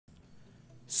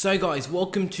So guys,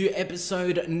 welcome to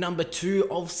episode number 2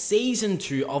 of season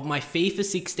 2 of my FIFA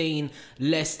 16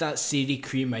 Leicester City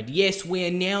career mode. Yes, we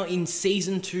are now in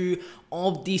season 2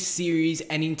 of this series,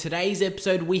 and in today's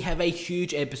episode we have a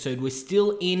huge episode. We're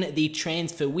still in the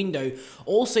transfer window.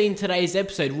 Also in today's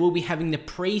episode we'll be having the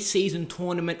pre-season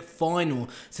tournament final,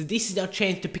 so this is our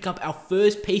chance to pick up our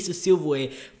first piece of silverware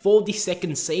for the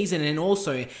second season, and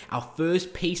also our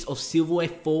first piece of silverware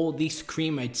for this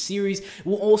career mode series.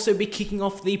 We'll also be kicking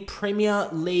off the Premier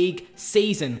League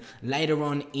season later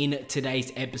on in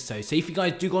today's episode. So if you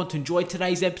guys do want to enjoy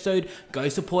today's episode, go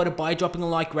support it by dropping a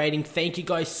like rating. Thank you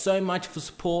guys so much for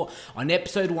support on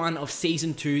episode 1 of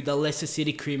season 2. The Leicester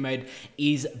City career mode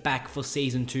is back for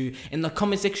season 2. In the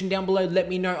comment section down below, let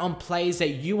me know on players that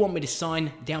you want me to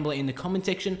sign down below in the comment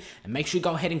section, and make sure you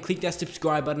go ahead and click that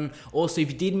subscribe button. Also,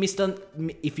 if you did miss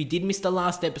the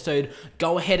last episode,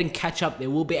 go ahead and catch up. There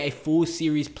will be a full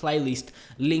series playlist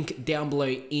link down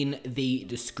below in the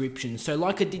description. So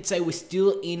like I did say, we're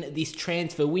still in this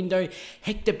transfer window.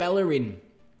 Hector Bellerin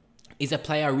is a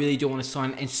player I really do want to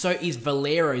sign, and so is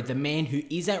Valero, the man who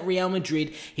is at Real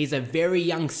Madrid. He's a very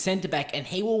young centre-back, and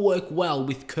he will work well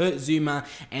with Kurt Zouma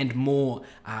and more,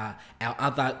 our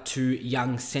other 2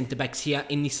 young centre-backs here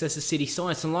in this Leicester City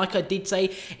side. So like I did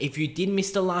say, if you did miss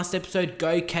the last episode,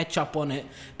 go catch up on it,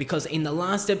 because in the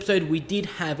last episode we did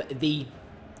have the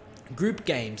group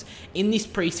games. In this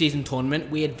preseason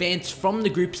tournament, we advanced from the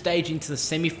group stage into the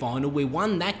semi-final. We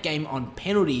won that game on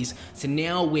penalties, so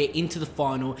now we're into the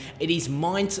final. It is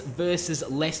Mainz versus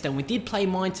Leicester. We did play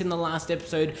Mainz in the last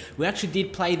episode. We actually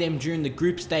did play them during the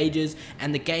group stages,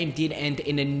 and the game did end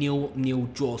in a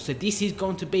 0-0 draw. So this is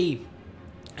going to be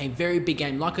a very big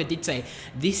game. Like I did say,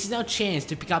 this is our chance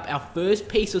to pick up our first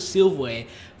piece of silverware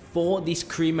for this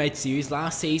career mode series.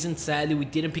 Last season, sadly, we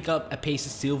didn't pick up a piece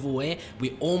of silverware.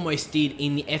 We almost did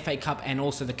in the FA Cup and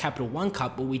also the Capital One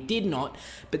Cup, but we did not.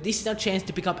 But this is our chance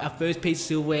to pick up our first piece of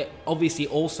silverware, obviously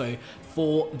also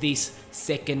for this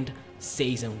second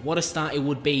season. What a start it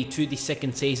would be to the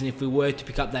second season if we were to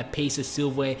pick up that piece of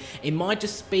silverware. It might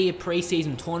just be a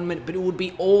pre-season tournament, but it would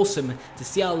be awesome to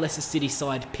see our Leicester City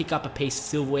side pick up a piece of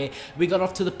silverware. We got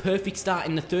off to the perfect start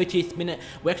in the 30th minute.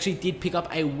 We actually did pick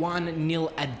up a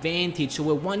 1-0 advantage, so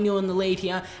we're 1-0 in the lead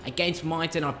here against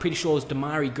Mainz, and I'm pretty sure it was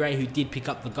Demarai Gray who did pick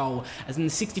up the goal. As in the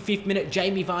 65th minute,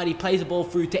 Jamie Vardy plays the ball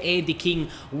through to Andy King,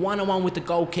 1-on-1 with the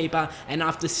goalkeeper, and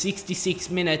after 66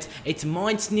 minutes, it's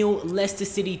Mainz 0, Leicester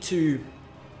City 2.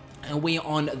 And we're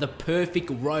on the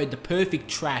perfect road, the perfect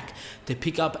track to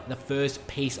pick up the first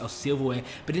piece of silverware.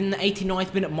 But in the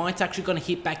 89th minute, Mainz actually going to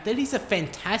hit back. That is a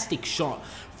fantastic shot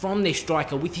from their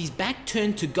striker with his back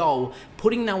turned to goal,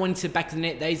 putting that one into the back of the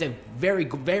net. That is a very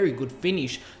good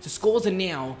finish. So scores are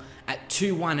now at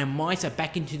 2-1, and Mainz are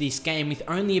back into this game with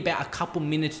only about a couple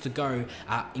minutes to go,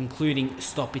 including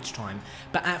stoppage time.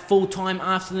 But at full time,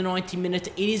 after the 90 minutes,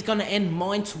 it is going to end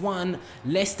Mainz 1,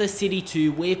 Leicester City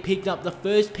 2. We've picked up the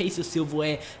first piece of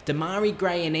silverware. Demarai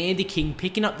Gray and Andy King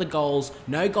picking up the goals.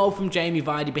 No goal from Jamie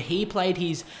Vardy, but he played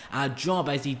his job,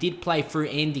 as he did play through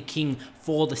Andy King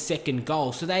for the second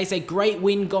goal. So that is a great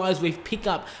win, guys. We've picked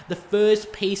up the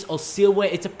first piece of silverware.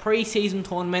 It's a pre-season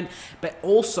tournament, but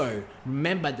also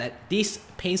remember that this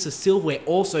piece of silverware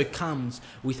also comes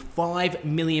with £5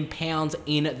 million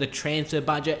in the transfer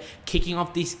budget. Kicking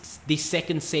off this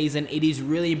second season, it is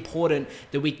really important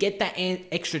that we get that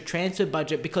extra transfer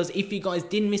budget, because if you guys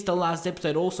didn't miss the last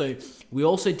episode, we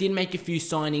also did make a few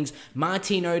signings.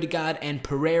 Martin Odegaard and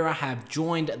Pereira have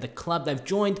joined the club. They've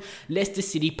joined Leicester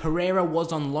City. Pereira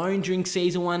was on loan during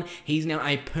season 1. He's now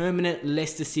a permanent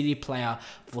Leicester City player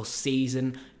for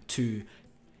season 2.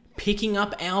 Picking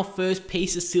up our first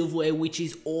piece of silverware, which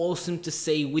is awesome to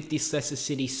see with this Leicester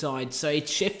City side. So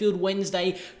it's Sheffield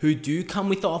Wednesday, who do come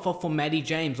with the offer for Matty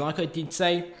James. Like I did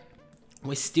say,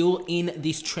 we're still in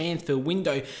this transfer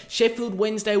window. Sheffield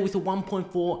Wednesday with a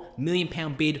 £1.4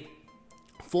 million bid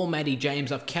for Matty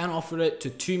James. I've counter offered it to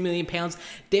 £2 million.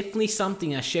 Definitely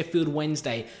something that Sheffield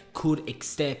Wednesday could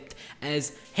accept,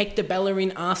 as Hector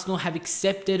Bellerin, Arsenal have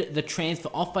accepted the transfer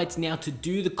offer. It's now to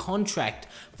do the contract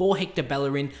for Hector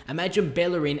Bellerin. Imagine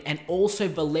Bellerin and also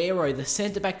Valero, the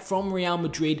centre-back from Real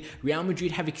Madrid. Real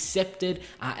Madrid have accepted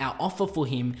our offer for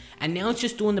him, and now it's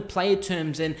just doing the player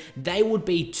terms, and they would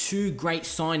be 2 great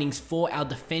signings for our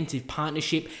defensive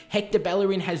partnership. Hector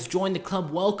Bellerin has joined the club.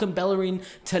 Welcome Bellerin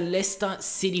to Leicester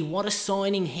City. What a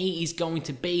signing he is going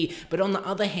to be. But on the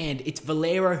other hand, it's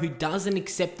Valero who doesn't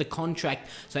accept the contract,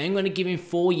 so I'm going to give him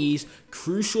 4 years,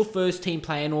 crucial first team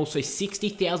player, and also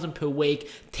 60,000 per week,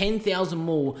 10,000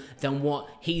 more than what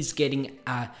he's getting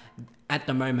at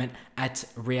the moment at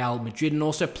Real Madrid. And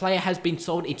also, player has been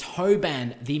sold. It's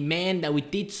Hoban, the man that we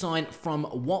did sign from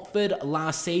Watford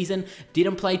last season.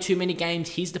 Didn't play too many games.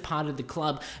 He's departed the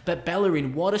club. But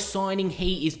Bellerin, what a signing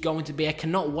he is going to be. I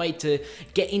cannot wait to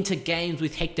get into games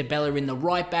with Hector Bellerin, the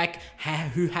right back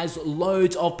who has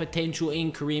loads of potential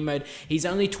in career mode. He's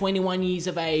only 21 years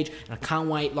of age, and I can't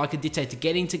wait, like I did say, to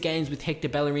get into games with Hector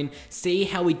Bellerin, see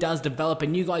how he does develop.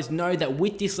 And you guys know that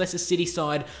with this Leicester City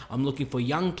side, I'm looking for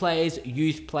young players,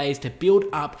 youth players to build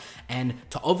up, and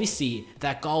to obviously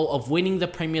that goal of winning the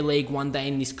Premier League one day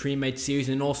in this career mode series,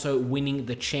 and also winning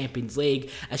the Champions League.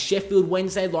 A Sheffield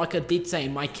Wednesday, like I did say,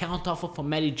 my counter offer for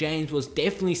Matty James was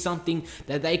definitely something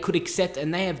that they could accept,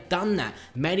 and they have done that.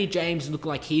 Matty James looks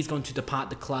like he's going to depart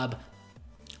the club.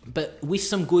 But with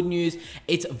some good news,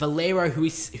 it's Valero who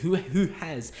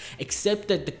has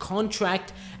accepted the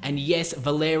contract. And yes,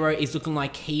 Valero is looking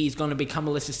like he is going to become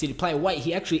a Leicester City player. Wait,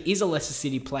 he actually is a Leicester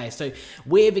City player. So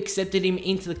we have accepted him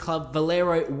into the club.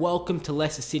 Valero, welcome to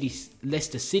Leicester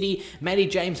City. Matty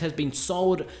James has been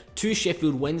sold to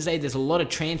Sheffield Wednesday. There's a lot of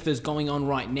transfers going on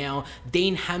right now.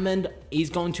 Dean Hammond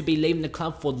is going to be leaving the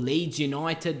club for Leeds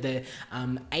United, the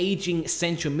aging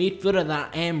central midfielder that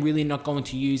I am really not going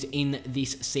to use in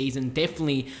this season.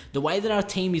 Definitely, the way that our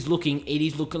team is looking, it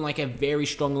is looking like a very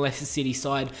strong Leicester City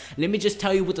side. Let me just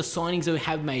tell you what the signings that we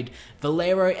have made.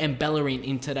 Valero and Bellerin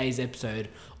in today's episode.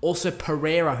 Also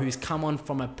Pereira, who's come on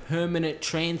from a permanent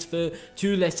transfer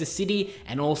to Leicester City.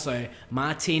 And also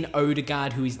Martin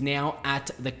Odegaard, who is now at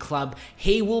the club.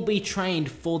 He will be trained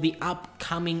for the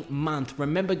upcoming month.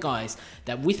 Remember guys,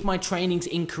 that with my trainings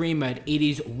in career mode, it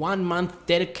is 1 month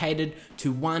dedicated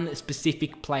to one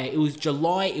specific player. It was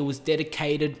July, it was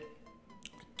dedicated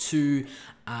to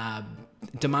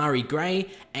Demarai Gray,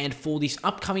 and for this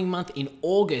upcoming month in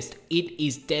August, it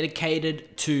is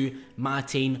dedicated to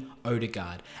Martin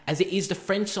Odegaard, as it is the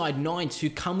French side Nines who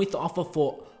come with the offer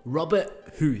for Robert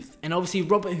Huth. And obviously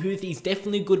Robert Huth is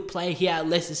definitely a good player here at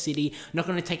Leicester City. Not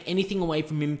going to take anything away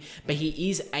from him, but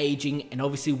he is aging. And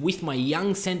obviously with my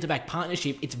young centre-back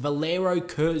partnership, it's Valero,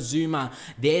 Kurt Zouma.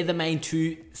 They're the main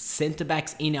two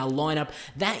centre-backs in our lineup.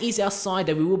 That is our side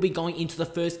that we will be going into the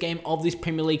first game of this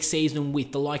Premier League season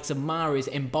with, the likes of Mahrez,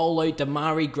 Embolo,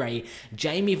 Demarai Gray.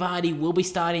 Jamie Vardy will be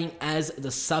starting as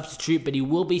the substitute, but he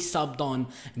will be subbed on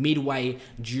midway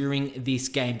during this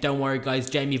game. Don't worry guys,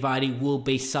 Jamie Vardy will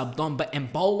be subbed on. But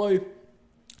Embolo,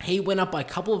 he went up by a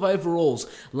couple of overalls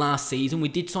last season. We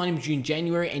did sign him June,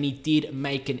 January, and he did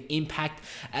make an impact.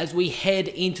 As we head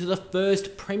into the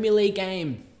first Premier League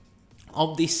game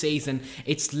of this season,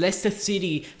 it's Leicester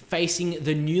City facing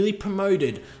the newly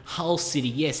promoted Hull City.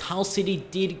 Yes, Hull City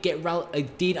did get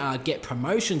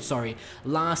promotion,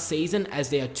 last season, as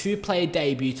their two-player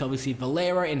debuts, obviously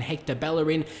Valero and Hector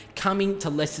Bellerin, coming to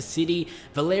Leicester City.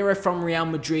 Valero from Real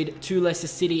Madrid to Leicester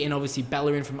City, and obviously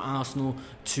Bellerin from Arsenal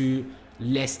to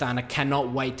Leicester. And I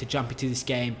cannot wait to jump into this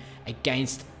game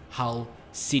against Hull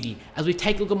City. As we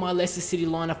take a look at my Leicester City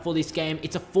lineup for this game,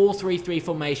 it's a 4-3-3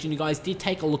 formation. You guys did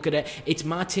take a look at it. It's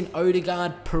Martin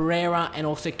Odegaard, Pereira, and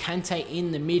also Kante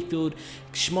in the midfield.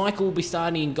 Schmeichel will be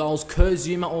starting in goals. Kurt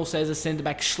Zouma also as a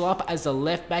centre-back. Schlupp as a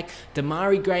left-back.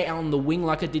 Demarai Gray out on the wing,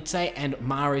 like I did say, and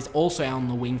Mahrez also out on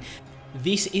the wing.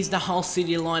 This is the Hull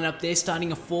City lineup. They're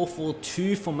starting a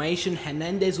 4-4-2 formation.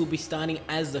 Hernandez will be starting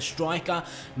as the striker.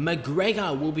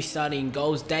 McGregor will be starting in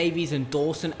goals. Davies and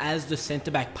Dawson as the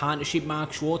centre-back partnership.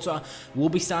 Mark Schwarzer will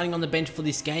be starting on the bench for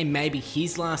this game. Maybe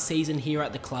his last season here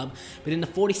at the club. But in the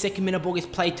 42nd minute, ball gets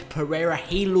played to Pereira.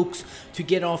 He looks to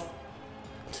get off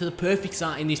to the perfect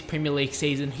start in this Premier League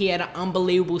season. He had an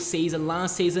unbelievable season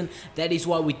last season. That is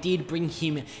why we did bring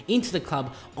him into the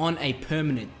club on a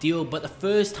permanent deal. But the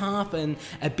first half and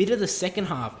a bit of the second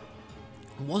half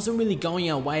wasn't really going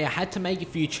our way. I had to make a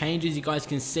few changes. You guys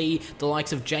can see the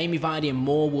likes of Jamie Vardy and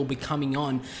Moore will be coming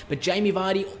on. But Jamie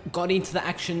Vardy got into the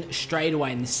action straight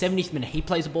away. In the 70th minute, he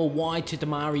plays the ball wide to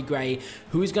Demarai Gray,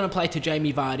 who is going to play to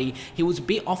Jamie Vardy. He was a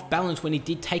bit off balance when he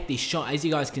did take this shot, as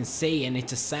you guys can see, and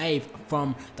it's a save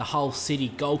from the Hull City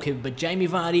goalkeeper. But Jamie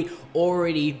Vardy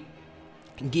already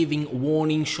giving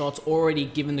warning shots, already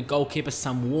giving the goalkeeper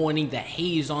some warning that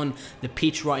he is on the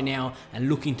pitch right now and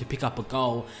looking to pick up a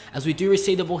goal. As we do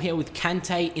receive the ball here with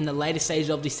Kante in the later stages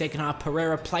of the second half,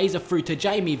 Pereira plays it through to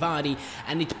Jamie Vardy,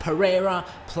 and it's Pereira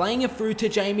playing it through to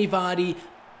Jamie Vardy.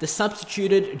 The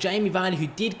substituted Jamie Vardy, who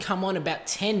did come on about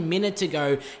 10 minutes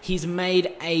ago, he's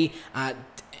made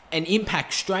an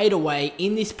impact straight away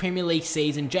in this Premier League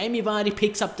season. Jamie Vardy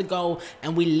picks up the goal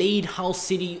and we lead Hull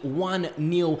City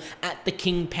 1-0 at the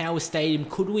King Power Stadium.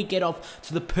 Could we get off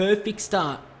to the perfect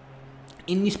start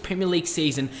in this Premier League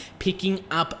season, picking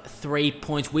up 3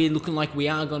 points? We're looking like we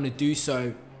are going to do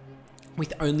so.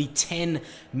 With only 10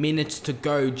 minutes to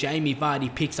go, Jamie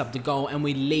Vardy picks up the goal and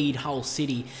we lead Hull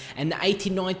City. And the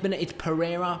 89th minute, it's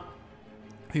Pereira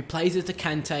who plays it to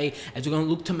Kante as we're going to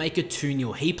look to make it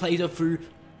 2-0. He plays it through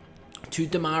to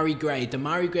Demarai Gray.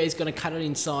 Demarai Gray is going to cut it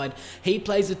inside. He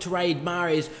plays it to Riyad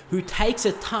Mahrez, who takes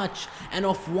a touch, and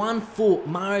off 1 foot,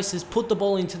 Mahrez has put the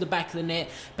ball into the back of the net,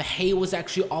 but he was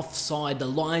actually offside. The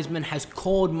linesman has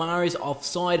called Mahrez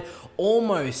offside,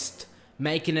 almost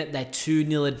making it that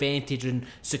 2-0 advantage and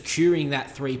securing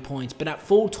that 3 points. But at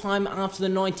full time after the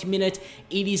 90 minutes,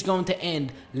 it is going to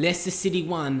end. Leicester City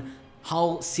 1,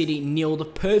 Hull City 0. The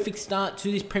perfect start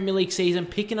to this Premier League season,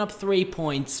 picking up 3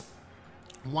 points.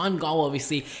 1 goal,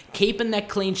 obviously, keeping that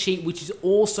clean sheet, which is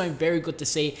also very good to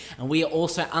see. And we are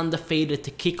also undefeated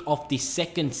to kick off the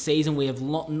second season. We have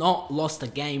not lost a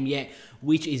game yet,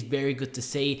 which is very good to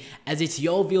see. As it's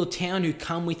Yeovil Town who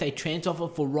come with a transfer offer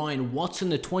for Ryan Watson,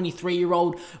 the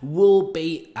 23-year-old, will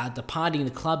be departing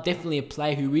the club. Definitely a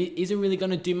player who isn't really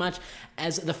going to do much.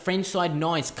 As the French side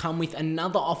Nice come with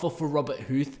another offer for Robert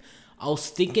Huth. I was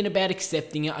thinking about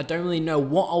accepting it. I don't really know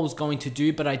what I was going to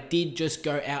do, but I did just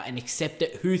go out and accept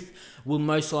it. Huth will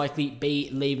most likely be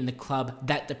leaving the club.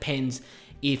 That depends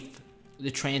if the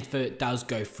transfer does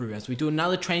go through. As we do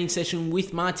another training session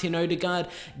with Martin Odegaard.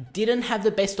 Didn't have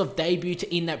the best of debut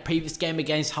in that previous game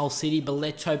against Hull City, but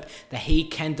let's hope that he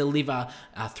can deliver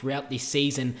throughout this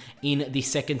season, in the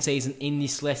second season in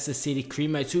this Leicester City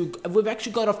Cream. So we've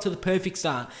actually got off to the perfect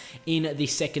start in the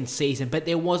second season, but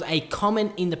there was a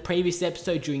comment in the previous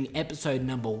episode during episode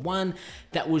number 1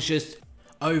 that was just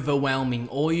overwhelming.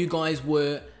 All you guys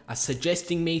were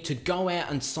suggesting me to go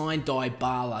out and sign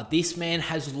Dybala. This man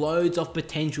has loads of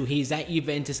potential. He's at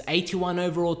Juventus, 81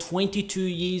 overall, 22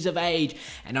 years of age,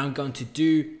 and I'm going to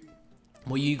do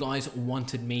what you guys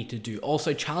wanted me to do.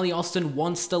 Also, Charlie Austin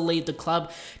wants to leave the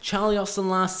club. Charlie Austin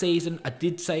last season, I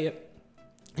did say it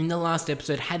in the last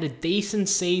episode, had a decent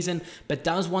season, but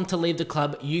does want to leave the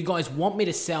club. You guys want me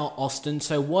to sell Austin,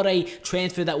 so what a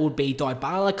transfer that would be.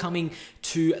 Dybala coming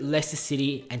to Leicester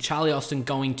City and Charlie Austin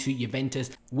going to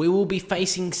Juventus. We will be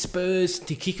facing Spurs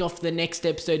to kick off the next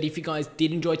episode. If you guys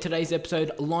did enjoy today's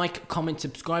episode, like, comment,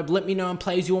 subscribe. Let me know on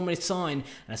players you want me to sign, and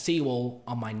I'll see you all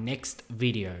on my next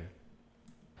video.